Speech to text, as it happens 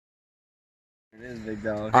It is big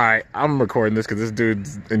dog. Alright, I'm recording this because this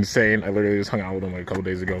dude's insane. I literally just hung out with him like a couple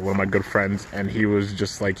days ago, one of my good friends, and he was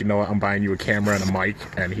just like, you know what, I'm buying you a camera and a mic,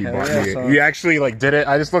 and he bought me it. He actually like did it.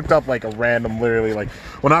 I just looked up like a random, literally like,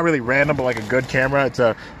 well not really random, but like a good camera. It's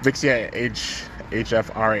a Vixia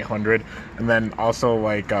HF R800, and then also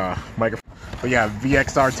like microphone. But yeah,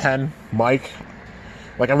 VXR10 mic.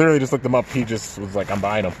 Like I literally just looked him up. He just was like, I'm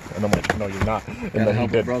buying them, and I'm like, no, you're not. And then he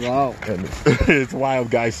did. Brother out. And it's wild,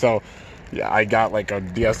 guys. So yeah, I got like a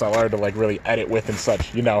DSLR to like really edit with and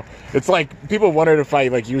such, you know. It's like people wondered if I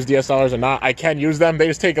like use DSLRs or not. I can use them. They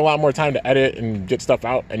just take a lot more time to edit and get stuff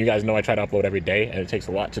out. And you guys know I try to upload every day, and it takes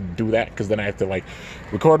a lot to do that because then I have to like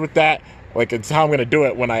record with that. Like, it's how I'm going to do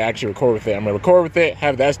it when I actually record with it. I'm going to record with it,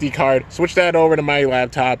 have the SD card, switch that over to my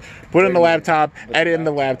laptop, put it in the laptop, edit in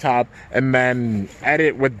the laptop, and then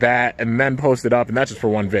edit with that, and then post it up. And that's just for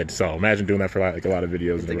one vid. So imagine doing that for like a lot of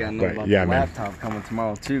videos. They got about the laptop coming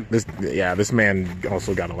tomorrow too. This man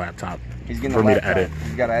also got a laptop. He's getting for me to edit.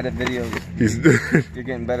 He's got to edit videos. You're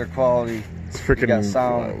getting better quality. It's freaking. You got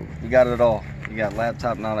sound. You got it all. You got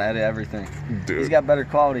laptop now to edit everything. Dude. He's got better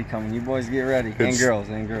quality coming. You boys get ready. And girls.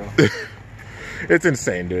 It's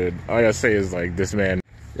insane, dude. All I gotta say is like this man,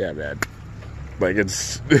 yeah, man. Like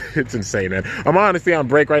it's insane, man. I'm honestly on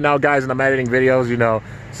break right now, guys, and I'm editing videos, you know.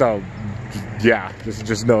 So yeah,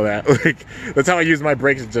 just know that. Like that's how I use my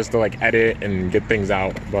breaks, just to like edit and get things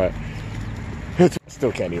out. But I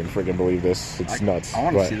still can't even freaking believe this. It's nuts. I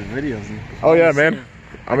want to see the videos. Oh yeah, man.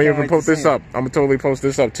 I'm gonna even post this up. I'm gonna totally post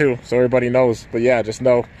this up too, so everybody knows. But yeah, just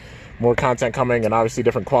know more content coming, and obviously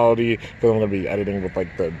different quality. Because I'm gonna be editing with like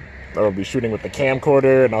I'll be shooting with the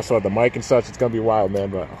camcorder and also the mic and such. It's gonna be wild, man.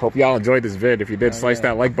 But I hope y'all enjoyed this vid. If you did, slice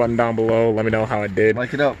that like button down below. Let me know how it did.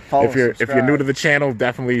 Like it up. Follow, if you're new to the channel,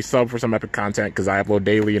 definitely sub for some epic content because I upload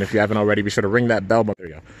daily. And if you haven't already, be sure to ring that bell button.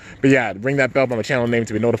 There you go. But yeah, ring that bell on the channel name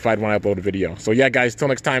to be notified when I upload a video. So yeah, guys, till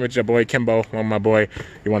next time, it's your boy Kimbo. I'm my boy.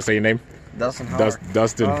 You want to say your name? Dustin Howard.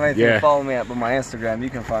 Dustin. I don't know if you follow me at, but my Instagram, you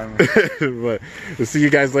can find me. But we'll see you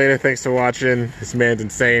guys later. Thanks for watching. This man's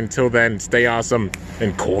insane. Till then, stay awesome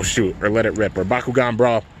and cool shoot or let it rip or Bakugan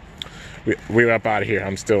bro. We're up out of here.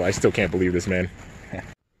 I still can't believe this, man.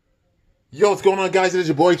 Yo, what's going on, guys? It is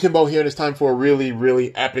your boy Kimbo here, and it's time for a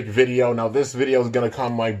really epic video. Now, this video is gonna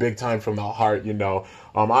come like big time from the heart, you know.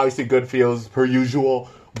 Obviously good feels per usual.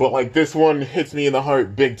 But like this one hits me in the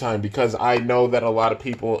heart big time because I know that a lot of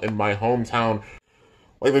people in my hometown,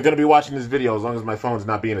 like they're going to be watching this video as long as my phone's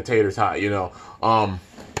not being a tater tot, you know.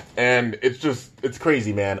 And it's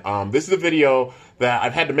crazy, man. This is a video that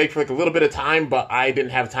I've had to make for like a little bit of time, but I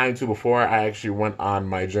didn't have time to before I actually went on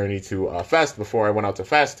my journey to Fest, before I went out to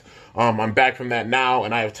Fest. I'm back from that now,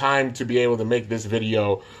 and I have time to be able to make this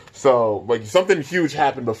video. So like something huge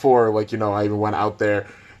happened before, like, you know, I even went out there.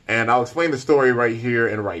 And I'll explain the story right here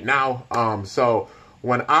and right now. So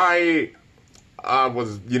when I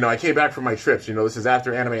was, you know, I came back from my trips, you know, this is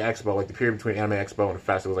after Anime Expo, like the period between Anime Expo and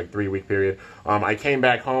Fest, it was like a 3-week period. I came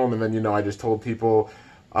back home and then, you know, I just told people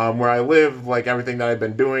where I live, like everything that I've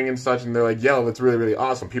been doing and such. And they're like, yo, that's really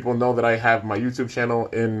awesome. People know that I have my YouTube channel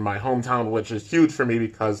in my hometown, which is huge for me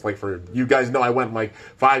because, like, for you guys know, I went like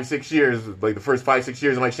 5-6 years, like the first 5-6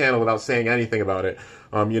 years of my channel without saying anything about it.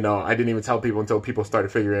 You know, I didn't even tell people until people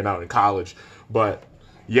started figuring it out in college. But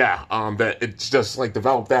yeah, that it's just like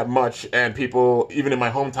developed that much, and people even in my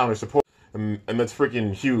hometown are supporting, and that's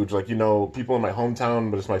freaking huge. Like, you know, people in my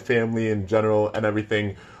hometown, but it's my family in general and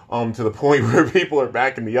everything. To the point where people are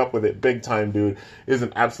backing me up with it big time, dude, is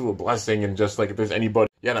an absolute blessing. And just like if there's anybody,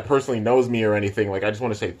 yeah, that personally knows me or anything, like I just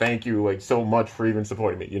want to say thank you, like so much for even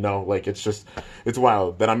supporting me, you know, like it's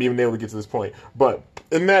wild that I'm even able to get to this point. But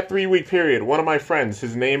in that 3-week period, one of my friends,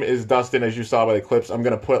 his name is Dustin, as you saw by the clips. I'm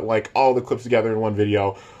going to put like all the clips together in one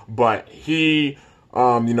video, but he,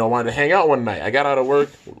 you know, wanted to hang out one night. I got out of work,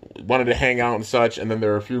 wanted to hang out and such. And then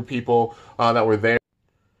there were a few people, that were there.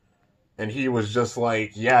 And he was just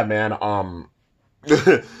like, yeah, man,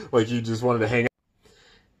 like he just wanted to hang out.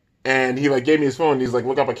 And he like gave me his phone and he's like,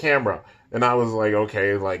 look up a camera. And I was like,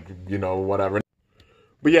 okay, like, you know, whatever.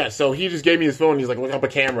 But yeah, so he just gave me his phone and he's like, look up a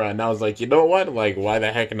camera. And I was like, you know what? Like, why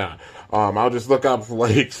the heck not? I'll just look up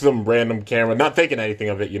like some random camera, not thinking anything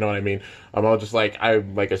of it, you know what I mean? I'll just like,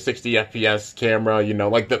 like a 60 FPS camera, you know,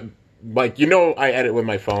 like, you know, I edit with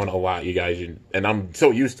my phone a lot, you guys, and I'm so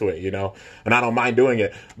used to it, you know, and I don't mind doing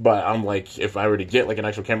it, but I'm like, if I were to get like an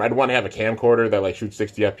actual camera, I'd want to have a camcorder that like shoots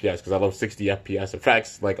 60 FPS, because I love 60 FPS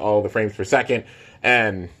effects, like all the frames per second,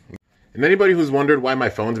 and And anybody who's wondered why my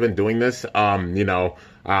phone's been doing this, I'm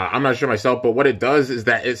not sure myself, but what it does is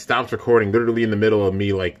that it stops recording literally in the middle of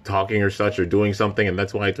me like talking or such or doing something, and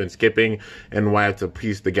that's why it's been skipping and why I have to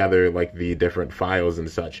piece together like the different files and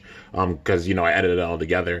such. Because I edited it all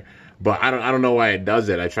together. But I don't know why it does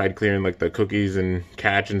it. I tried clearing like the cookies and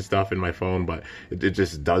cache and stuff in my phone, but it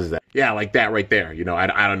just does that. Yeah, like that right there.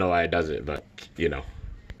 I don't know why it does it, but I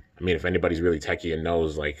mean, if anybody's really techie and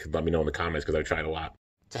knows, like, let me know in the comments because I've tried a lot.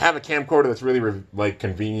 To have a camcorder that's really like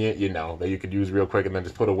convenient, that you could use real quick and then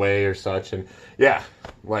just put away or such, and yeah,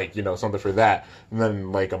 like something for that, and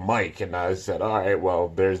then like a mic, and I said, all right, well,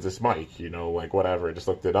 there's this mic, like whatever. I just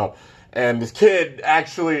looked it up, and this kid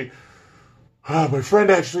actually, my friend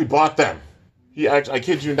actually bought them. I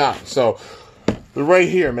kid you not. So they're right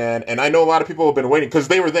here, man. And I know a lot of people have been waiting because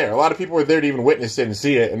they were there. A lot of people were there to even witness it and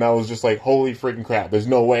see it. And I was just like, holy freaking crap. There's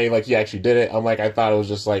no way like he actually did it. I'm like, I thought it was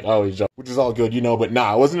just like, oh, he's joking, which is all good, but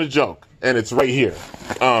nah, it wasn't a joke. And it's right here.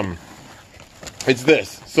 It's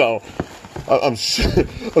this. So I'm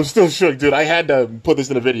still shook, dude. I had to put this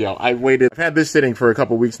in a video. I've had this sitting for a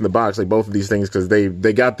couple weeks in the box, like both of these things, because they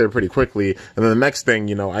got there pretty quickly. And then the next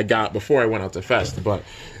thing, I got before I went out to Fest. But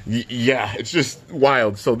yeah, it's just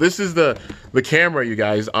wild. So this is the camera, you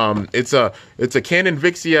guys. It's a Canon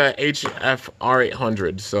Vixia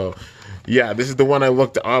HF-R800. So yeah, this is the one I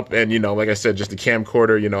looked up, and like I said, just a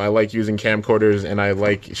camcorder. I like using camcorders, and I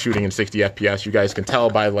like shooting in 60 FPS. You guys can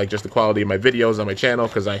tell by like just the quality of my videos on my channel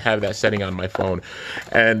because I have that setting on my phone,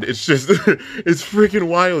 and it's just it's freaking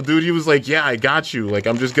wild, dude. He was like, "Yeah, I got you. Like,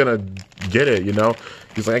 I'm just gonna get it."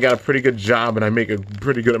 He's like, "I got a pretty good job, and I make a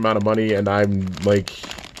pretty good amount of money, and I'm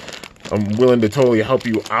willing to totally help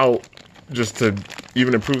you out." Just to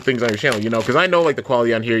even improve things on your channel, because I know like the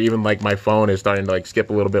quality on here, even like my phone is starting to like skip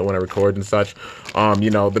a little bit when I record and such.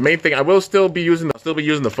 The main thing, I will still be using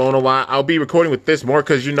the phone a lot. I'll be recording with this more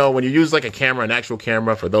because when you use like a camera, an actual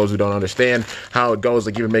camera, for those who don't understand how it goes,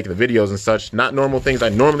 like even making the videos and such, not normal things I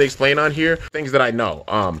normally explain on here, things that I know.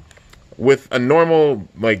 With a normal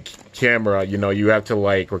like camera, you have to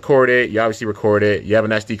like record it. You obviously record it. You have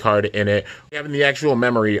an SD card in it. You have the actual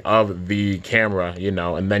memory of the camera,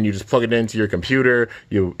 and then you just plug it into your computer.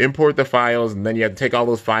 You import the files, and then you have to take all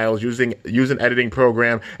those files, use an editing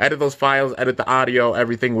program, edit those files, edit the audio,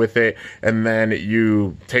 everything with it, and then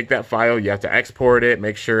you take that file. You have to export it,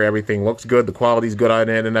 make sure everything looks good, the quality's good on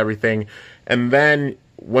it, and everything, and then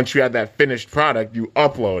once you have that finished product, you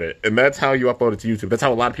upload it. And that's how you upload it to YouTube. That's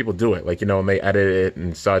how a lot of people do it. Like, and they edit it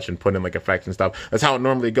and such and put in like effects and stuff. That's how it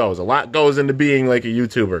normally goes. A lot goes into being like a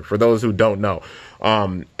YouTuber, for those who don't know.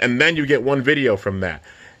 And then you get one video from that.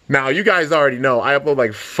 Now, you guys already know I upload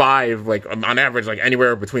like 5, like on average, like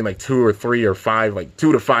anywhere between like 2 or 3 or 5, like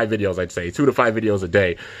 2 to 5 videos, I'd say 2 to 5 videos a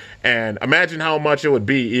day. And imagine how much it would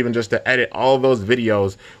be even just to edit all of those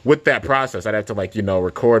videos with that process. I'd have to like,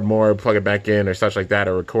 record more, plug it back in or such like that,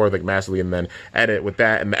 or record like massively and then edit with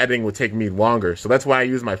that. And the editing would take me longer. So that's why I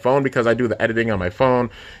use my phone, because I do the editing on my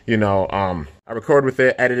phone. I record with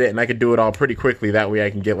it, edit it, and I can do it all pretty quickly. That way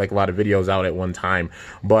I can get like a lot of videos out at one time.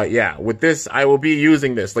 But yeah, with this, I will be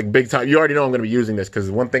using this like big time. You already know I'm going to be using this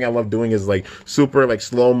because one thing I love doing is like super like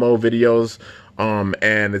slow-mo videos.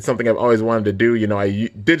 And it's something I've always wanted to do. I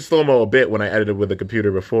did slow-mo a bit when I edited with a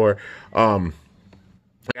computer before. I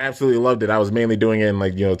absolutely loved it. I was mainly doing it in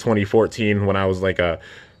like, 2014 when I was like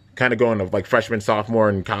kind of going to like freshman, sophomore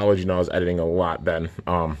in college. I was editing a lot then,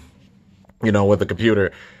 with a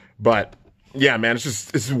computer. But yeah, man,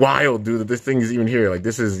 it's wild, dude, that this thing is even here. Like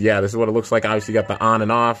this is what it looks like. Obviously you got the on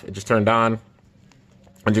and off. It just turned on.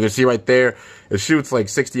 And you can see right there, it shoots like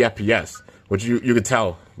 60 FPS. Which you could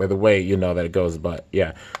tell by the way, that it goes. But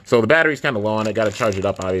yeah, so the battery's kind of low on it. Got to charge it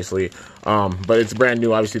up, obviously. But it's brand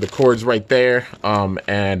new. Obviously, the cord's right there.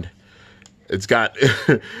 And it's got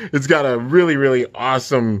it's got a really, really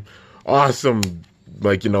awesome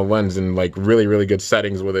like, lens and like really, really good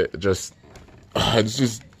settings with it. It's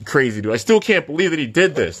just crazy, dude. I still can't believe that he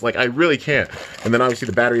did this. Like, I really can't. And then obviously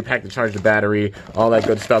the battery pack to charge the battery, all that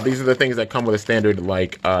good stuff. These are the things that come with a standard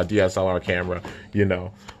like DSLR camera,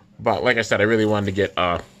 But like I said, I really wanted to get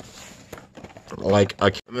the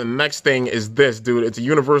next thing is this, dude. It's a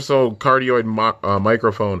universal cardioid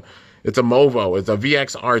microphone. It's a Movo. It's a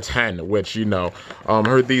VXR10, which,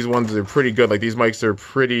 heard these ones are pretty good. Like, these mics are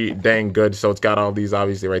pretty dang good. So it's got all these,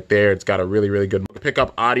 obviously, right there. It's got a really, really good pick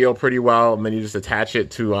up audio pretty well. And then you just attach it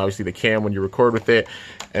to, obviously, the cam when you record with it.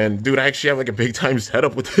 And, dude, I actually have, like, a big-time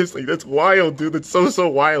setup with this. Like, that's wild, dude. That's so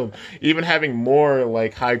wild. Even having more,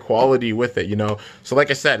 like, high quality with it, So, like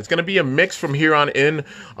I said, it's going to be a mix from here on in.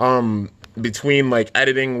 Between like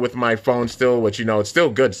editing with my phone still, which it's still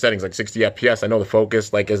good settings like 60 FPS. I know the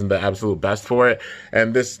focus like isn't the absolute best for it,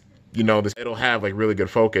 and this you know, it'll have like really good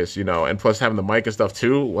focus, you know, and plus having the mic and stuff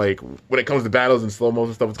too. Like when it comes to battles and slow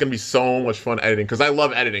motion stuff, it's gonna be so much fun editing because I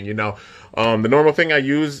love editing, you know. The normal thing I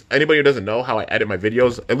use, anybody who doesn't know how I edit my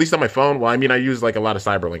videos, at least on my phone, well, I mean, I use like a lot of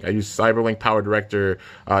Cyberlink. I use Cyberlink Power Director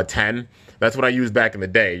 10. That's what I used back in the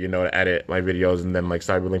day, you know, to edit my videos. And then like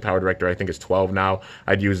Cyberlink Power Director, I think it's 12 now.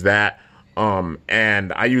 I'd use that.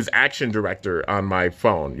 And I use Action Director on my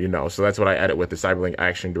phone, you know, so that's what I edit with, the Cyberlink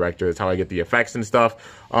Action Director. That's how I get the effects and stuff.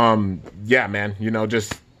 Yeah, man, you know,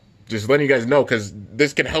 just letting you guys know, because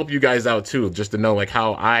this can help you guys out too, just to know like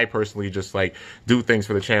how I personally just like do things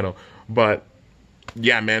for the channel. But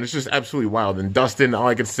yeah, man, it's just absolutely wild. And Dustin, all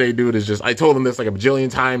I can say, dude, is just, I told him this like a bajillion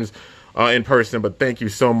times in person, but thank you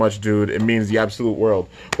so much, dude. It means the absolute world.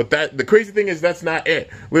 But the crazy thing is, that's not it.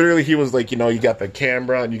 Literally, he was like, you know, you got the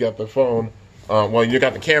camera and you got the phone. Well, you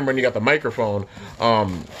got the camera and you got the microphone.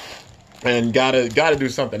 And gotta do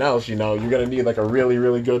something else, you know. You're gonna need like a really,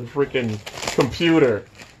 really good freaking computer.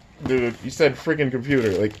 Dude, you said freaking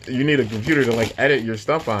computer. Like, you need a computer to like edit your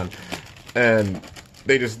stuff on. And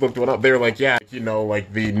they just looked one up. They were like, yeah, you know,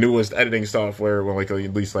 like the newest editing software, well, like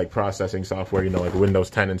at least like processing software, you know, like Windows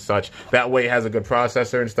 10 and such. That way it has a good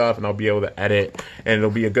processor and stuff, and I'll be able to edit, and it'll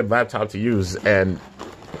be a good laptop to use. And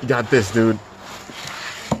got this, dude.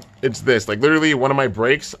 It's this. Like, literally, one of my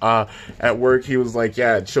breaks at work, he was like,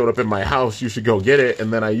 yeah, it showed up in my house. You should go get it.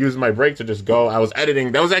 And then I used my break to just go. I was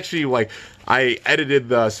editing. That was actually, like, I edited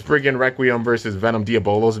the Spriggan Requiem versus Venom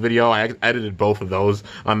Diabolos video. I edited both of those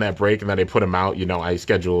on that break, and then I put them out. You know, I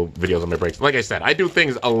schedule videos on my breaks. Like I said, I do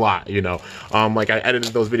things a lot, you know. Like, I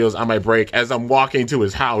edited those videos on my break as I'm walking to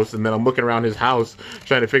his house, and then I'm looking around his house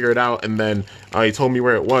trying to figure it out. And then he told me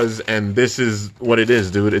where it was, and this is what it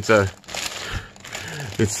is, dude.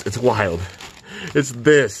 It's wild. It's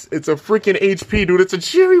this. It's a freaking HP, dude. It's a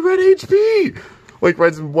cherry red HP. Like,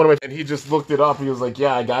 Red's one of my... And he just looked it up. He was like,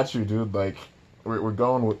 yeah, I got you, dude. Like, we're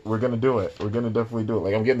going to do it. We're going to definitely do it.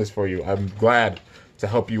 Like, I'm getting this for you. I'm glad to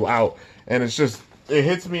help you out. And it's just... It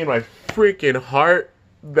hits me in my freaking heart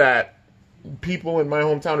that people in my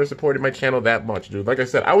hometown are supporting my channel that much, dude. Like I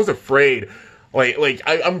said, I was afraid...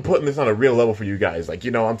 I'm putting this on a real level for you guys. Like,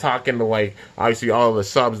 you know, I'm talking to, like, obviously all the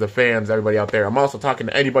subs, the fans, everybody out there. I'm also talking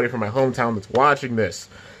to anybody from my hometown that's watching this.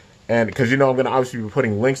 And because, you know, I'm going to obviously be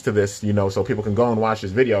putting links to this, you know, so people can go and watch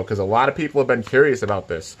this video. Because a lot of people have been curious about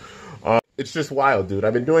this. It's just wild, dude.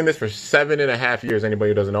 I've been doing this for 7.5 years.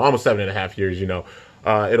 Anybody who doesn't know, almost 7.5 years, you know.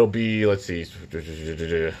 It'll be, let's see,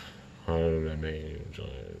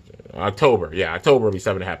 October. Yeah, October will be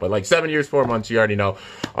 7.5. But like 7 years, 4 months, you already know.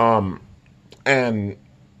 And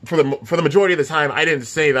for the majority of the time, I didn't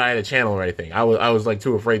say that I had a channel or anything. I was like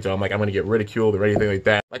too afraid to. I'm like, I'm gonna get ridiculed or anything like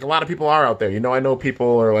that. Like a lot of people are out there, you know. I know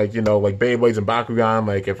people are like, you know, like Beyblades and Bakugan.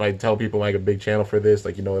 Like if I tell people like a big channel for this,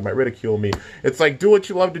 like, you know, they might ridicule me. It's like, do what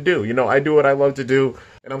you love to do. You know, I do what I love to do,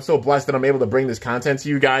 and I'm so blessed that I'm able to bring this content to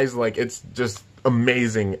you guys. Like, it's just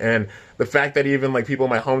amazing. And the fact that even like people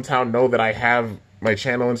in my hometown know that I have my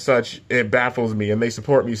channel and such, it baffles me, and they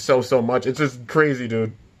support me so much. It's just crazy,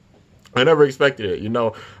 dude. I never expected it, you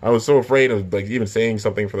know. I was so afraid of like even saying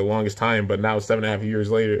something for the longest time, but now 7.5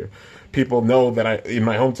 years later, people know that in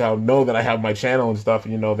my hometown know that I have my channel and stuff,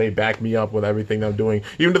 and, you know, they back me up with everything I'm doing,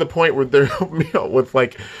 even to the point where they're helping me out with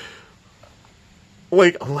like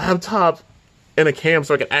a laptop and a cam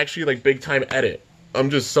so I can actually like big time edit. I'm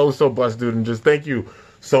just so blessed, dude, and just thank you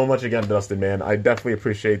so much again, Dustin, man. I definitely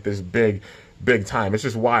appreciate this big time. It's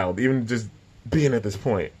just wild, even just being at this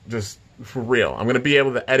point, just for real. I'm gonna be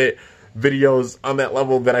able to edit videos on that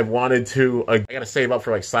level that I've wanted to. I gotta save up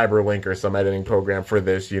for like Cyberlink or some editing program for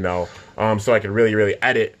this, you know, so I can really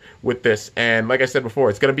edit with this. And like I said before,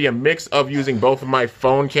 it's gonna be a mix of using both of my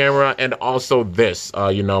phone camera and also this,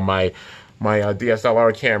 you know, my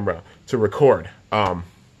DSLR camera to record.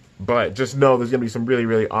 But just know there's gonna be some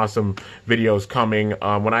really awesome videos coming.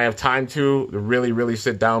 When I have time to really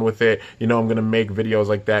sit down with it, you know, I'm gonna make videos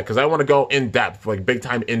like that because I want to go in depth, like big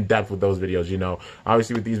time in depth with those videos. You know,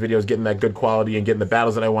 obviously with these videos, getting that good quality and getting the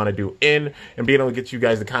battles that I want to do in, and being able to get you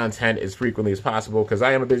guys the content as frequently as possible. Because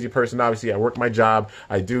I am a busy person. Obviously, I work my job,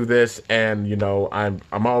 I do this, and you know, I'm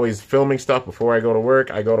always filming stuff before I go to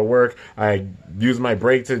work. I go to work, I use my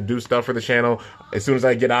break to do stuff for the channel. As soon as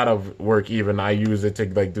I get out of work, even, I use it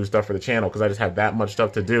to like do stuff for the channel because I just have that much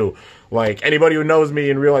stuff to do. Like, anybody who knows me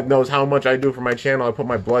in real life knows how much I do for my channel. I put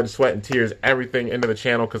my blood, sweat, and tears, everything into the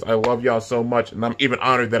channel because I love y'all so much, and I'm even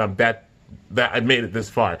honored that that I made it this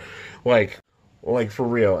far. Like, Like, for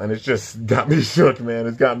real. And it's just got me shook, man.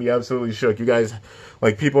 It's got me absolutely shook. You guys,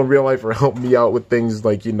 like, people in real life are helping me out with things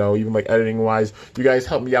like, you know, even like editing wise. You guys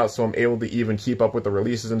help me out so I'm able to even keep up with the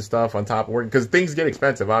releases and stuff on top of work. Because things get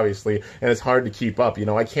expensive, obviously, and it's hard to keep up. You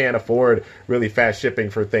know, I can't afford really fast shipping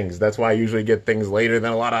for things. That's why I usually get things later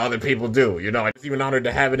than a lot of other people do. You know, I'm even honored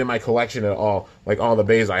to have it in my collection at all. Like, all the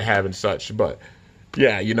bays I have and such. But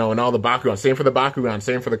yeah, you know, and all the Bakugan. Same for the Bakugan.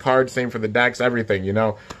 Same for the cards. Same for the decks. Everything, you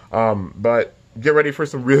know. But get ready for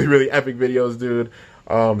some really, really epic videos, dude.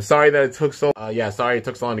 Sorry that it took so sorry it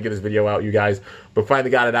took so long to get this video out, you guys, but finally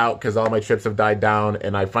got it out because all my trips have died down,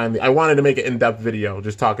 and I wanted to make an in-depth video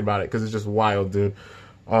just talking about it because it's just wild, dude.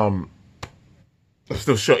 I'm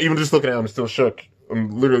still shook. Even just looking at it, I'm still shook.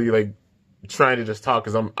 I'm literally like trying to just talk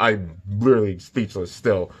because I'm literally speechless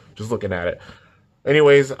still just looking at it.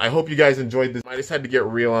 Anyways, I hope you guys enjoyed this. I just had to get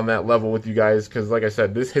real on that level with you guys because, like I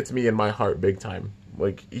said, this hits me in my heart big time.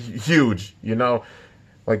 Like, huge, you know?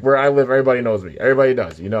 Like, where I live, everybody knows me. Everybody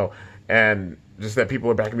does, you know? And just that people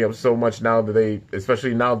are backing me up so much now that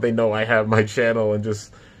especially now they know I have my channel, and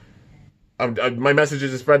just, my message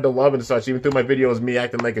is to spread the love and such, even through my videos, me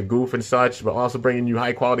acting like a goof and such, but also bringing you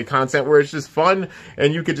high-quality content where it's just fun,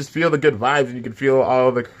 and you could just feel the good vibes, and you could feel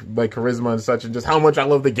all the, like, charisma and such, and just how much I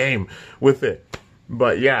love the game with it.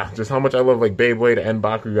 But yeah, just how much I love, like, Beyblade and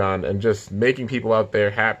Bakugan, and just making people out there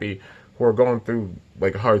happy who are going through,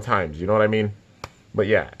 like, hard times, you know what I mean? But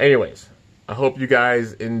yeah, anyways, I hope you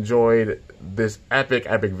guys enjoyed this epic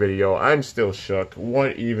video. I'm still shook.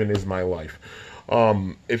 What even is my life?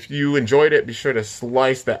 If you enjoyed it, be sure to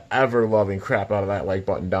slice the ever-loving crap out of that like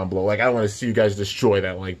button down below. Like, I want to see you guys destroy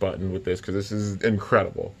that like button with this, because this is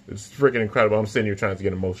incredible. It's freaking incredible. I'm sitting here trying to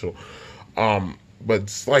get emotional.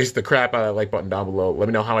 But slice the crap out of that like button down below. Let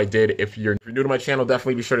me know how I did. If you're new to my channel,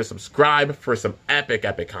 definitely be sure to subscribe for some epic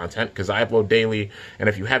content, because I upload daily. And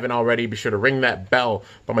if you haven't already, be sure to ring that bell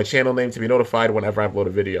by my channel name to be notified whenever I upload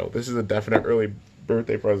a video. This is a definite early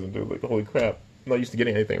birthday present, dude. Like, holy crap. I'm not used to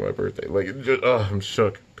getting anything on my birthday. Like, I'm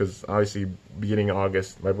shook, because obviously beginning of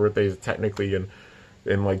August, my birthday is technically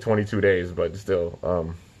in like 22 days, but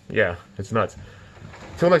still, yeah, it's nuts.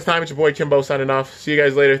 Until next time, it's your boy Kimbo signing off. See you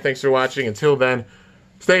guys later. Thanks for watching. Until then,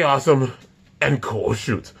 stay awesome and cool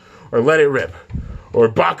shoot. Or let it rip. Or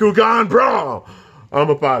Bakugan Brawl.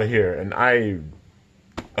 I'm up out of here. And I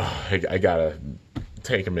gotta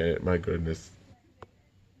take a minute. My goodness.